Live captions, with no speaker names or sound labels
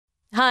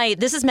Hi,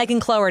 this is Megan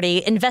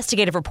Cloherty,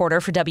 investigative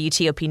reporter for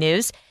WTOP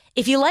News.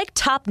 If you like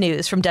top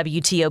news from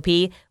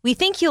WTOP, we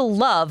think you'll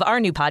love our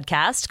new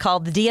podcast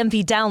called The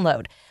DMV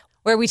Download,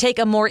 where we take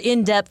a more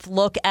in-depth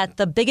look at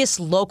the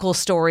biggest local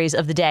stories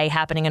of the day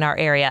happening in our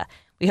area.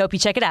 We hope you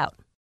check it out.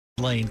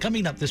 Lane,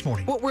 coming up this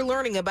morning. What we're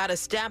learning about a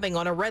stabbing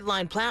on a Red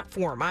Line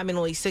platform. I'm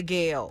Annalisa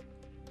Gale.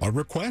 A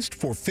request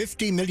for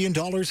 $50 million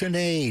in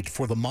aid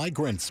for the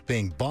migrants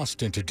being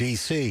bused into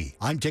D.C.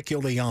 I'm Dick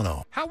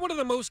Iuliano. How one of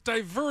the most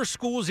diverse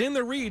schools in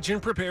the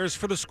region prepares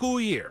for the school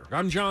year.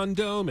 I'm John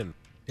Doman.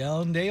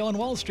 Down day on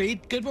Wall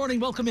Street. Good morning.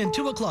 Welcome in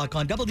 2 o'clock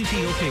on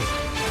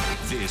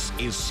WTOP. This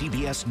is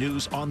CBS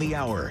News on the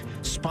Hour,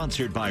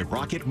 sponsored by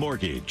Rocket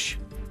Mortgage.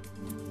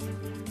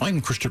 I'm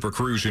Christopher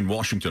Cruz in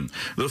Washington.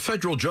 The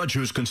federal judge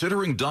who's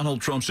considering Donald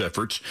Trump's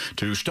efforts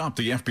to stop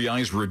the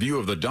FBI's review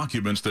of the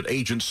documents that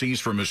agents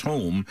seized from his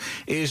home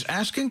is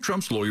asking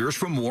Trump's lawyers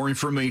for more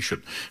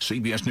information.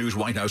 CBS News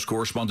White House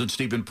correspondent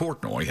Stephen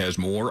Portnoy has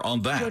more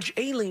on that. Judge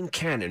Aileen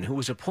Cannon, who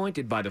was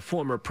appointed by the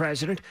former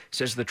president,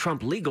 says the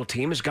Trump legal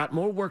team has got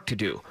more work to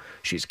do.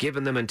 She's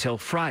given them until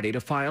Friday to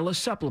file a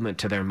supplement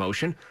to their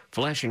motion,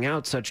 fleshing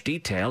out such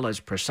detail as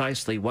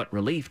precisely what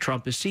relief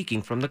Trump is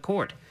seeking from the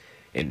court.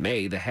 In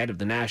May, the head of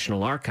the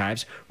National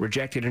Archives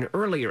rejected an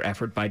earlier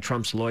effort by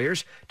Trump's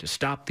lawyers to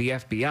stop the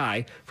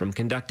FBI from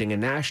conducting a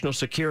national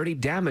security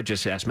damage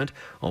assessment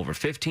over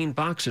 15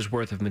 boxes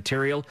worth of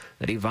material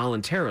that he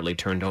voluntarily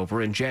turned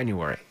over in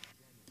January.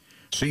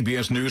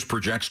 CBS News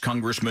projects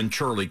Congressman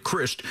Charlie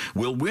Crist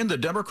will win the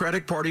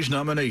Democratic Party's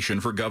nomination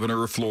for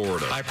governor of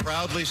Florida. I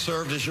proudly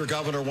served as your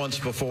governor once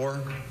before,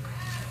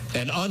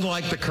 and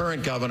unlike the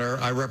current governor,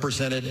 I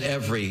represented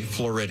every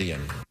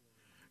Floridian.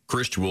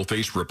 Crist will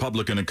face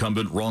Republican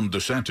incumbent Ron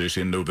DeSantis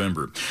in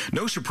November.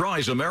 No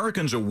surprise,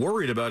 Americans are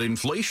worried about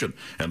inflation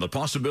and the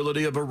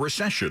possibility of a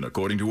recession,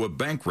 according to a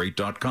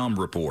Bankrate.com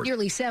report.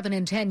 Nearly 7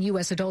 in 10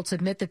 U.S. adults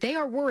admit that they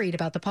are worried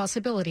about the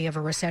possibility of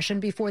a recession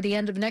before the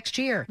end of next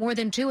year. More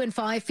than 2 in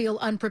 5 feel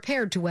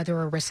unprepared to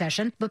weather a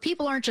recession. But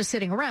people aren't just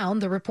sitting around.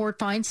 The report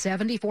finds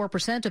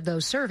 74% of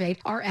those surveyed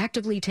are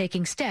actively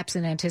taking steps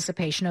in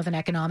anticipation of an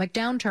economic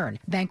downturn.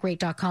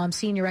 Bankrate.com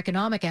senior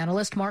economic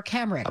analyst Mark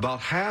Hamrick.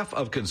 About half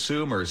of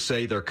consumers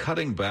say they're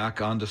cutting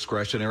back on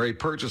discretionary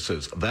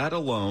purchases. That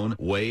alone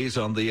weighs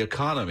on the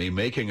economy,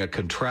 making a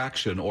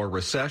contraction or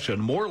recession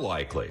more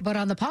likely. But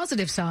on the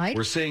positive side,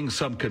 we're seeing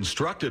some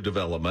constructive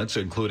developments,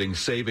 including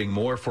saving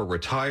more for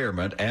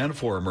retirement and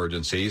for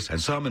emergencies,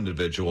 and some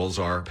individuals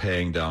are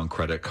paying down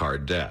credit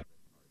card debt.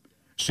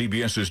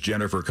 CBS's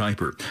Jennifer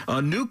Kuiper. A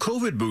new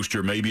COVID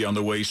booster may be on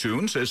the way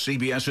soon, says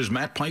CBS's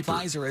Matt Piper.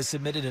 Pfizer has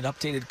submitted an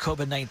updated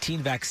COVID-19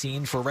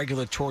 vaccine for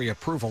regulatory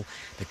approval.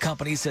 The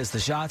company says the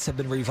shots have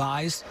been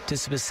revised to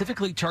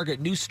specifically target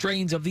new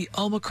strains of the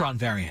Omicron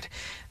variant.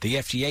 The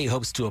FDA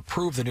hopes to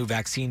approve the new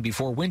vaccine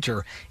before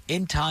winter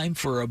in time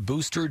for a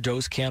booster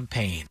dose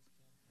campaign.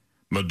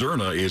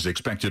 Moderna is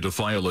expected to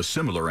file a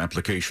similar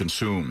application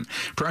soon.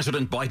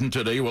 President Biden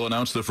today will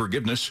announce the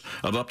forgiveness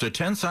of up to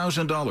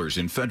 $10,000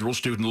 in federal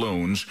student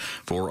loans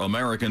for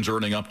Americans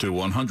earning up to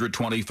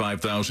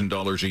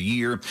 $125,000 a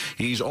year.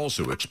 He's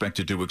also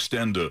expected to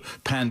extend a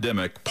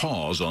pandemic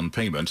pause on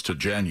payments to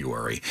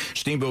January.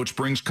 Steamboat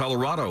Springs,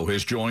 Colorado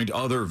has joined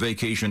other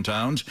vacation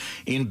towns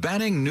in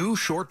banning new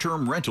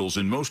short-term rentals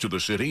in most of the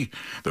city.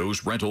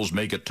 Those rentals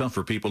make it tough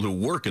for people who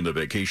work in the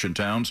vacation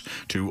towns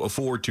to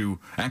afford to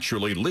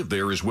actually live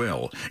there as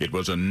well. It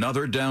was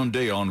another down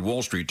day on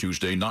Wall Street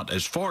Tuesday, not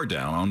as far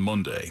down on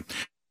Monday.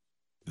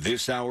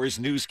 This hour's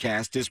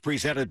newscast is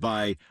presented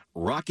by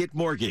Rocket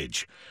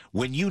Mortgage.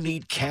 When you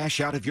need cash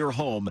out of your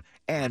home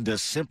and a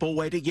simple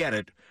way to get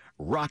it,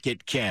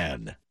 Rocket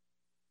can.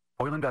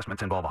 Oil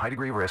investments involve a high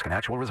degree of risk and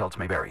actual results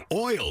may vary.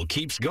 Oil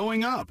keeps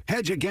going up.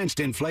 Hedge against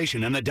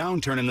inflation and the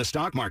downturn in the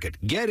stock market.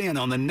 Get in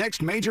on the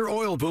next major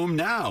oil boom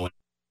now.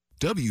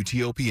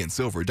 WTOP and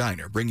Silver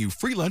Diner bring you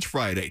Free Lunch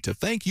Friday to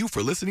thank you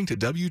for listening to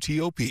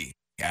WTOP.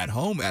 At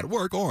home, at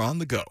work, or on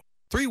the go.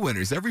 3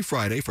 winners every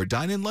Friday for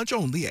dine-in lunch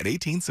only at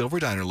 18 Silver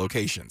Diner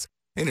locations.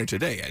 Enter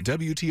today at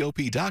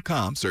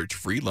WTOP.com. Search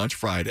Free Lunch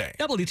Friday.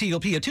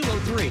 WTOP at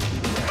 2:03.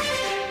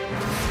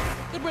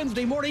 Good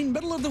Wednesday morning,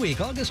 middle of the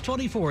week, August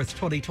 24th,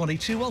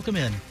 2022. Welcome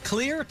in.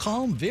 Clear,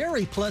 calm,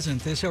 very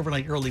pleasant this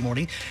overnight early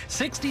morning.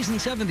 60s and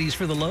 70s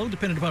for the low,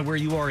 depending upon where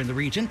you are in the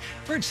region.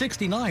 We're at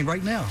 69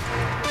 right now.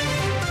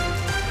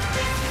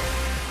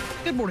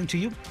 Good morning to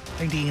you.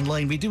 I'm Dean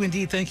Lane. We do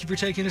indeed thank you for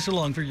taking us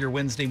along for your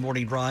Wednesday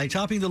morning ride.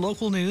 Topping the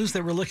local news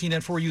that we're looking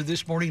at for you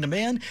this morning, a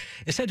man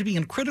is said to be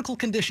in critical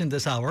condition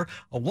this hour.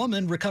 A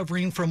woman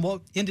recovering from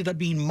what ended up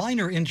being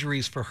minor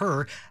injuries for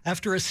her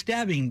after a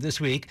stabbing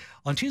this week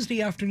on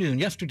Tuesday afternoon,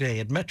 yesterday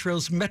at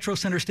Metro's Metro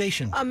Center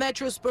Station. A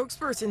Metro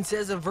spokesperson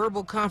says a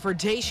verbal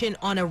confrontation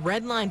on a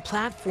Red Line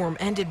platform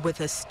ended with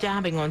a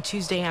stabbing on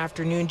Tuesday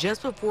afternoon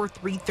just before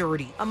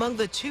 3:30. Among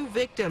the 2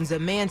 victims, a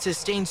man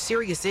sustained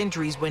serious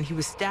injuries when he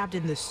was stabbed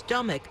in the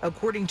stomach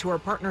According to our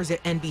partners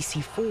at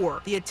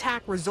NBC4, the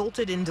attack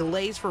resulted in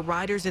delays for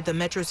riders at the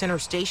Metro Center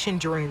station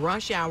during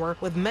rush hour,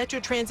 with Metro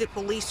Transit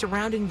police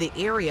surrounding the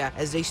area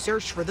as they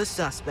searched for the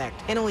suspect.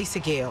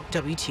 Annalisa Gale,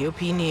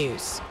 WTOP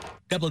News.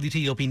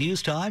 WTOP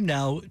News Time,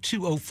 now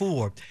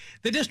 2:04.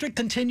 The district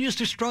continues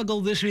to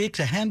struggle this week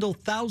to handle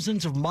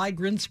thousands of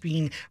migrants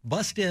being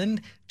bussed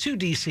in to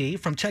D.C.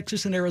 from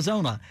Texas and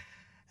Arizona.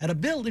 And a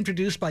bill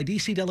introduced by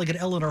D.C. Delegate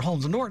Eleanor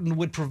Holmes Norton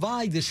would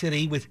provide the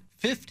city with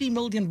 $50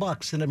 million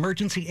in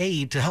emergency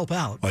aid to help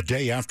out. A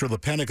day after the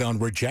Pentagon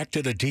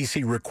rejected a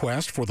D.C.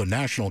 request for the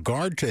National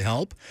Guard to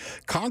help,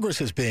 Congress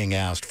is being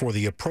asked for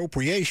the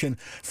appropriation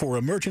for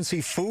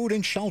emergency food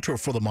and shelter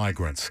for the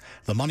migrants.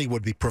 The money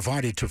would be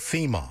provided to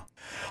FEMA.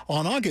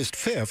 On August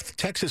 5th,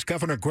 Texas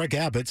Governor Greg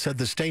Abbott said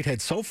the state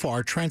had so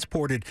far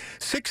transported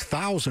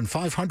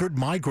 6,500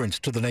 migrants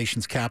to the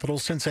nation's capital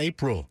since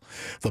April.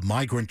 The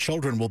migrant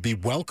children will be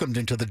welcomed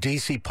into the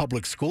D.C.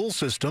 public school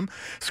system.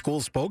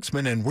 School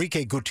spokesman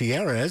Enrique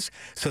Gutierrez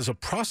says a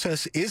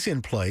process is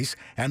in place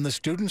and the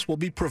students will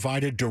be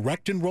provided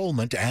direct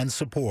enrollment and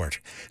support.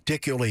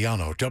 Dick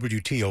Iuliano,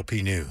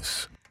 WTOP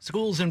News.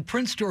 Schools in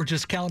Prince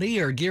George's County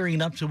are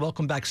gearing up to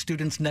welcome back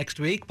students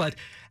next week, but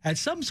at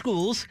some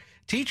schools,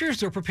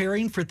 teachers are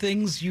preparing for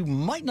things you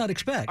might not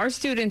expect. Our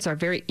students are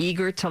very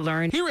eager to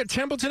learn. Here at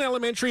Templeton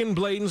Elementary in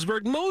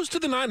Bladensburg, most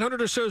of the 900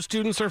 or so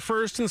students are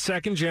first and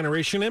second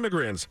generation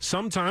immigrants,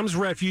 sometimes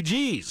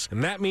refugees.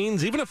 And that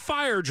means even a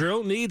fire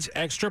drill needs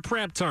extra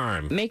prep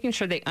time. Making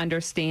sure they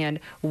understand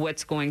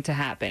what's going to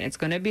happen. It's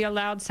going to be a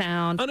loud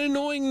sound. An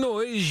annoying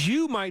noise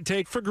you might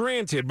take for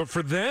granted, but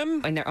for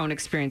them, and their own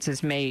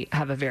experiences may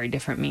have a very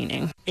different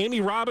meaning.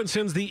 Amy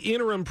Robinson's the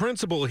interim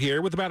principal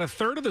here. With about a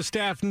third of the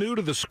staff new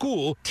to the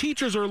school,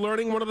 teachers are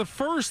learning one of the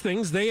first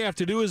things they have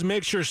to do is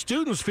make sure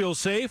students feel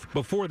safe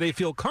before they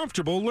feel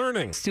comfortable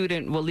learning.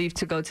 Student will leave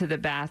to go to the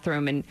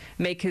bathroom and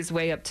make his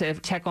way up to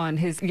check on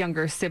his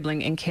younger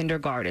sibling in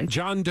kindergarten.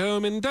 John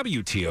Doman,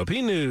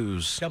 WTOP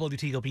News.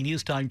 WTOP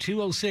News Time,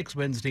 2:06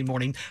 Wednesday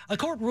morning. A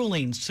court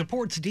ruling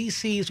supports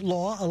D.C.'s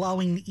law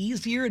allowing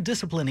easier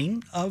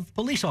disciplining of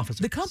police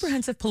officers. The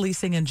Comprehensive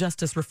Policing and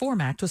Justice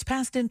Reform Act was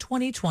passed in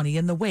 2020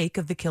 in the wake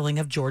of the killing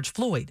of George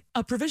Floyd.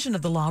 A provision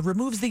of the law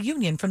removes the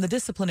union from the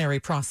disciplinary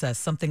process,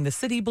 something the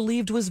city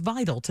believed was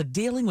vital to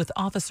dealing with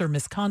officer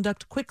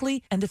misconduct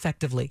quickly and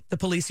effectively. The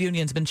police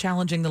union's been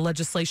challenging the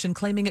legislation,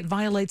 claiming it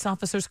violates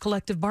officers'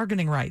 collective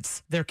bargaining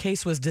rights. Their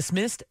case was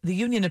dismissed, the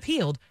union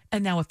appealed,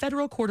 and now a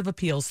federal court of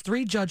appeals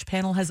 3-judge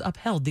panel has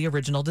upheld the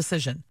original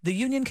decision. The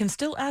union can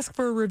still ask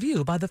for a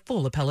review by the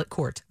full appellate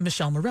court.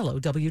 Michelle Morello,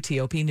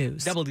 WTOP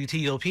News.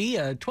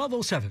 WTOP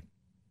 12:07.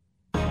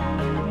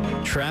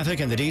 Traffic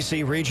in the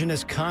D.C. region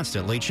is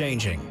constantly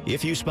changing.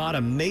 If you spot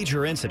a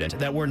major incident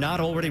that we're not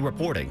already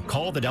reporting,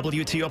 call the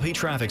WTOP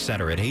Traffic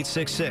Center at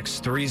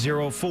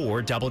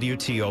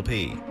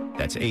 866-304-WTOP.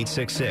 That's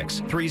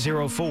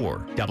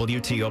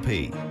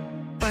 866-304-WTOP.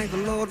 Thank the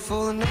Lord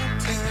for the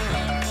night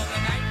time.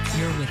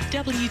 You're with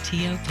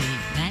WTOP,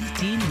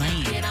 19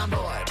 Lane. Get on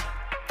board.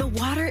 The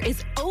water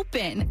is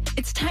open.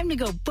 It's time to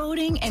go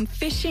boating and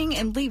fishing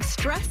and leave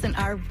stress in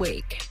our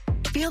wake.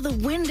 Feel the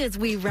wind as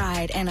we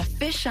ride and a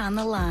fish on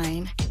the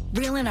line.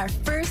 Reel in our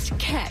first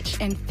catch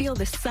and feel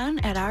the sun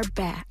at our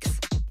backs.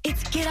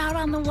 It's get out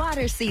on the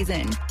water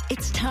season.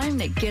 It's time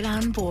to get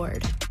on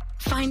board.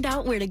 Find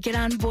out where to get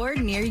on board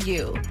near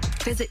you.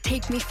 Visit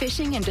Take Me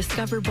Fishing and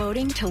Discover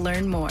Boating to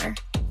learn more.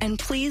 And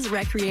please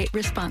recreate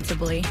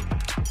responsibly.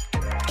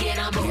 Get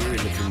on board. Here in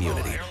the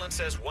community, Maryland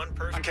says one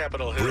person on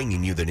Capitol Hill.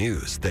 bringing you the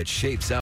news that shapes